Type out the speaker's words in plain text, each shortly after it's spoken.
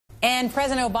And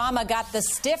President Obama got the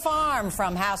stiff arm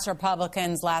from House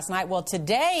Republicans last night. Well,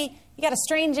 today, he got a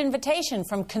strange invitation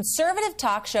from conservative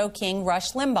talk show king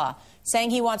Rush Limbugh,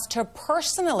 saying he wants to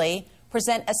personally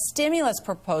present a stimulus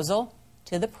proposal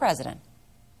to the president.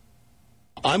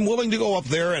 I'm willing to go up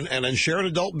there and share an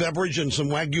adult beverage and some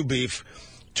Wagyu beef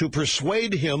to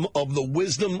persuade him of the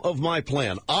wisdom of my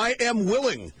plan. I am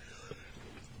willing,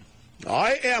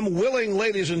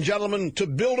 ladies and gentlemen, to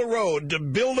build a road, to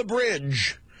build a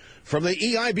bridge from the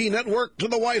EIB network to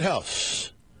the White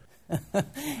House.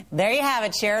 There you have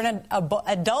it. Share an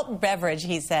adult beverage,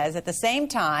 he says. At the same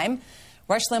time,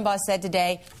 Rush Limbugh said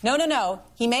today, no,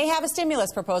 he may have a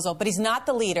stimulus proposal, but he's not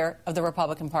the leader of the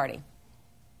Republican Party.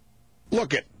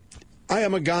 Look, I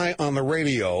am a guy on the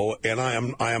radio, and I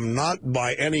am not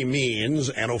by any means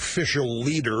an official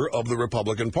leader of the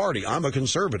Republican Party. I'm a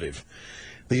conservative.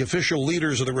 The official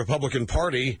leaders of the Republican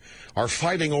Party are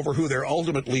fighting over who their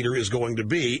ultimate leader is going to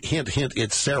be. Hint, hint,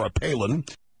 it's Sarah Palin.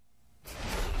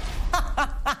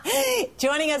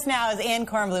 Joining us now is Ann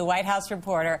Kornblue, White House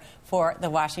reporter for The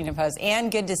Washington Post. Ann,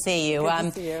 good to see you. Good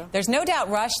to see you. There's no doubt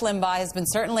Rush Limbugh has been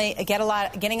certainly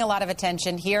getting a lot of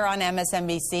attention here on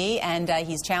MSNBC, and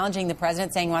he's challenging the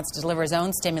president, saying he wants to deliver his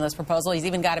own stimulus proposal. He's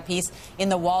even got a piece in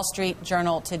the Wall Street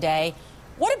Journal today.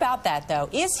 What about that, though?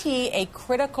 Is he a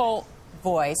critical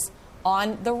voice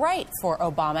on the right for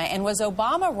Obama, and was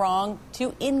Obama wrong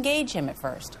to engage him at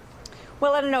first?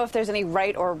 Well, I don't know if there's any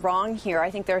right or wrong here. I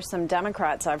think there are some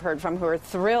Democrats I've heard from who are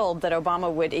thrilled that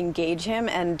Obama would engage him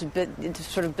and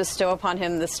sort of bestow upon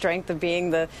him the strength of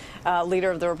being the leader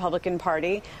of the Republican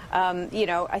Party.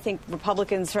 I think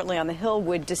Republicans certainly on the Hill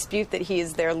would dispute that he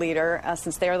is their leader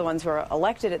since they are the ones who are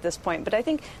elected at this point. But I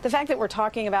think the fact that we're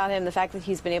talking about him, the fact that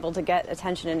he's been able to get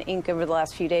attention and ink over the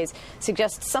last few days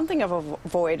suggests something of a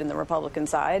void in the Republican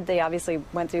side. They obviously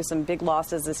went through some big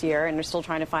losses this year and are still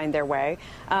trying to find their way.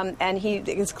 And he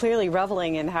is clearly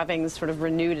reveling in having sort of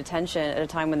renewed attention at a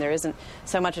time when there isn't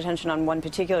so much attention on one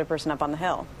particular person up on the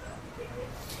Hill.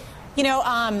 You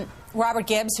know, Robert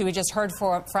Gibbs, who we just heard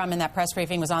from in that press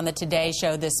briefing, was on the Today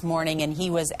Show this morning, and he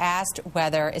was asked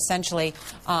whether, essentially,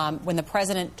 when the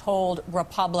president told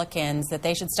Republicans that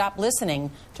they should stop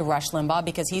listening to Rush Limbugh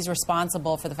because he's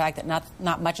responsible for the fact that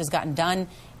not much has gotten done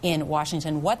in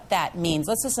Washington, what that means.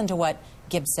 Let's listen to what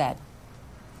Gibbs said.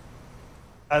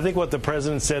 I think what the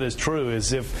president said is true,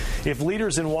 is if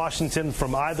leaders in Washington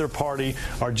from either party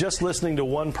are just listening to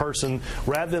one person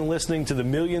rather than listening to the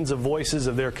millions of voices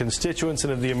of their constituents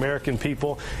and of the American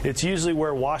people, it's usually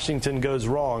where Washington goes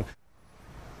wrong.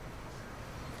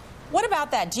 What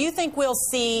about that? Do you think we'll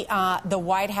see the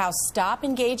White House stop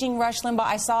engaging Rush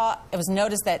Limbugh? It was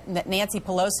noticed that Nancy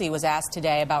Pelosi was asked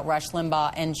today about Rush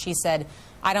Limbugh, and she said,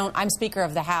 I'm Speaker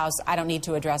of the House. I don't need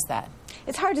to address that.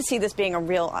 It's hard to see this being a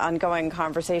real ongoing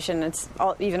conversation. It's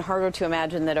even harder to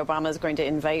imagine that Obama is going to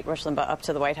invite Rush Limbugh up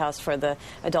to the White House for the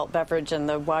adult beverage and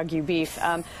the Wagyu beef.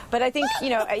 But I think,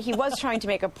 he was trying to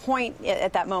make a point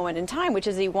at that moment in time, which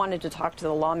is he wanted to talk to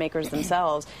the lawmakers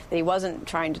themselves, that he wasn't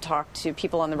trying to talk to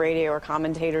people on the radio or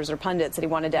commentators or pundits, that he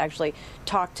wanted to actually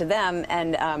talk to them.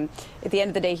 And at the end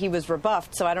of the day, he was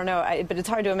rebuffed. So I don't know, but it's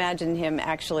hard to imagine him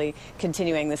actually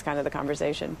continuing this kind of the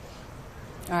conversation.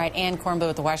 All right, Ann Kornblue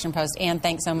with The Washington Post. Ann,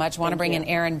 thanks so much. Want to bring in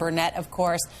Aaron Burnett, of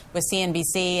course, with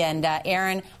CNBC. And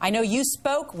Aaron, I know you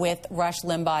spoke with Rush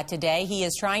Limbugh today. He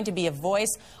is trying to be a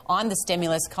voice on the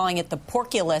stimulus, calling it the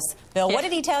porculus bill. What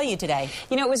did he tell you today?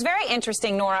 It was very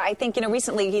interesting, Nora. I think,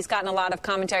 recently he's gotten a lot of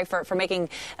commentary for making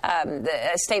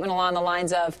a statement along the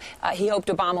lines of he hoped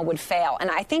Obama would fail.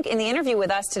 And I think in the interview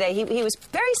with us today, he was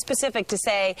very specific to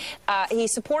say he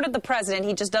supported the president.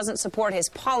 He just doesn't support his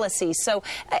policies. So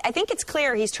I think it's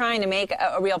clear he's trying to make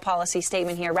a real policy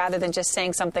statement here rather than just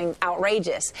saying something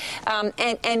outrageous.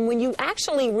 And when you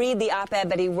actually read the op-ed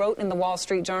that he wrote in the Wall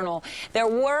Street Journal, there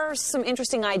were some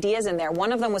interesting ideas in there.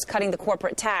 One of them was cutting the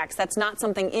corporate tax. That's not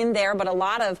something in there, but a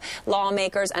lot of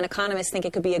lawmakers and economists think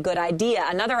it could be a good idea.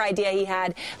 Another idea he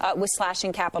had was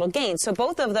slashing capital gains. So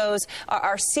both of those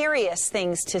are serious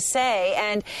things to say.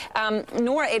 And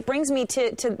Nora, it brings me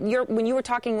to when you were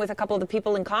talking with a couple of the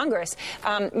people in Congress.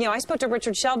 I spoke to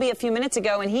Richard Shelby a few minutes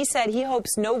ago, and he said he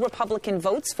hopes no Republican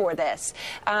votes for this.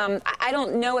 I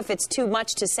don't know if it's too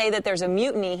much to say that there's a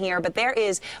mutiny here, but there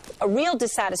is a real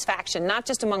dissatisfaction, not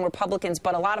just among Republicans,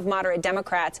 but a lot of moderate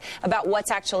Democrats about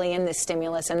what's actually in this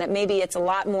stimulus, and that maybe it's a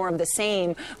lot more of the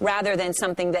same rather than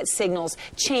something that signals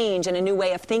change and a new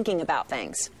way of thinking about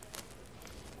things.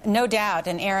 No doubt.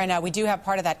 And Aaron, we do have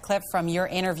part of that clip from your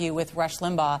interview with Rush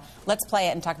Limbugh. Let's play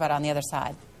it and talk about it on the other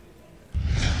side.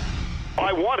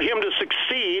 I want him to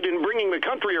succeed in bringing the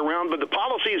country around, but the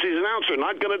policies he's announced are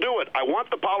not going to do it. I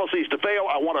want the policies to fail.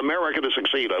 I want America to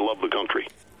succeed. I love the country.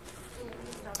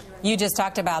 You just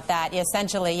talked about that.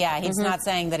 Essentially, yeah, he's not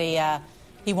saying that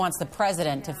he wants the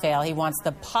president to fail. He wants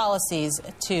the policies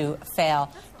to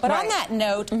fail. But on that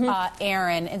note,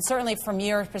 Aaron, and certainly from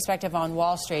your perspective on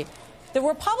Wall Street, the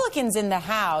Republicans in the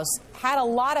House had a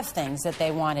lot of things that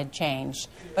they wanted changed.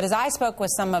 But as I spoke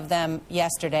with some of them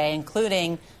yesterday,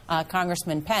 including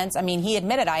Congressman Pence, I mean, he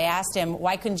admitted, I asked him,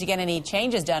 why couldn't you get any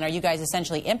changes done? Are you guys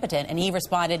essentially impotent? And he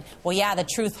responded, well, yeah, the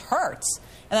truth hurts.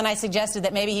 And then I suggested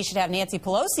that maybe he should have Nancy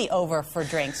Pelosi over for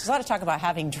drinks. There's a lot of talk about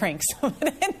having drinks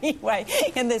anyway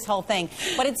in this whole thing.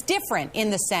 But it's different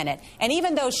in the Senate. And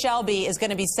even though Shelby is going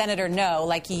to be Senator No,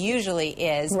 like he usually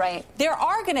is, there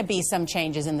are going to be some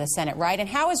changes in the Senate, right? And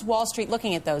how is Wall Street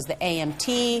looking at those? The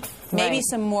AMT, maybe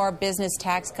some more business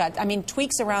tax cuts. I mean,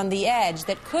 tweaks around the edge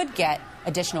that could get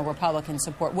additional Republican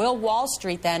support. Will Wall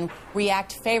Street then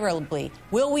react favorably?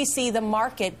 Will we see the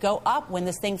market go up when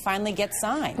this thing finally gets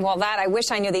signed? Well, I wish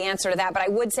I knew the answer to that, but I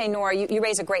would say, Nora, you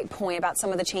raise a great point about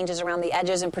some of the changes around the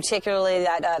edges, and particularly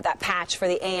that patch for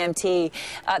the AMT.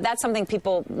 That's something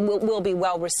people will be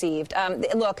well received.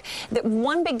 Look, the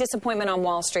one big disappointment on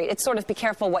Wall Street, it's sort of be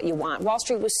careful what you want. Wall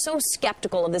Street was so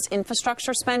skeptical of this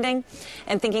infrastructure spending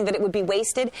and thinking that it would be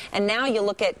wasted, and now you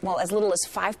look at, well, as little as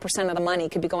 5% of the money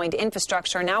could be going to infrastructure.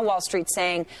 Now Wall Street's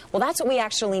saying, well, that's what we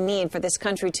actually need for this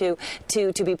country to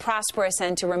be prosperous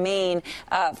and to remain,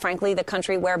 frankly, the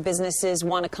country where businesses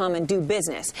want to come and do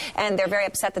business. And they're very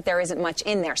upset that there isn't much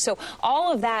in there. So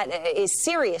all of that is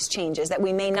serious changes that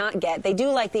we may not get. They do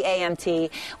like the AMT.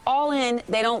 All in,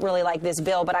 they don't really like this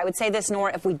bill. But I would say this,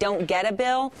 Nora, if we don't get a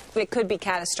bill, it could be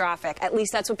catastrophic. At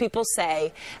least that's what people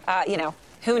say. You know,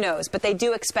 who knows? But they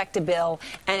do expect a bill.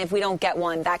 And if we don't get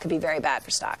one, that could be very bad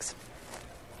for stocks.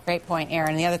 Great point,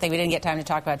 Aaron. And the other thing we didn't get time to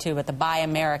talk about, too, but the Buy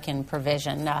American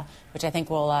provision, which I think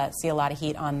we'll see a lot of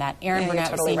heat on that. Aaron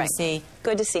Burnett with CNBC.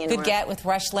 Good to see you, Good get with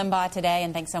Rush Limbugh today,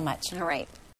 and thanks so much. All right.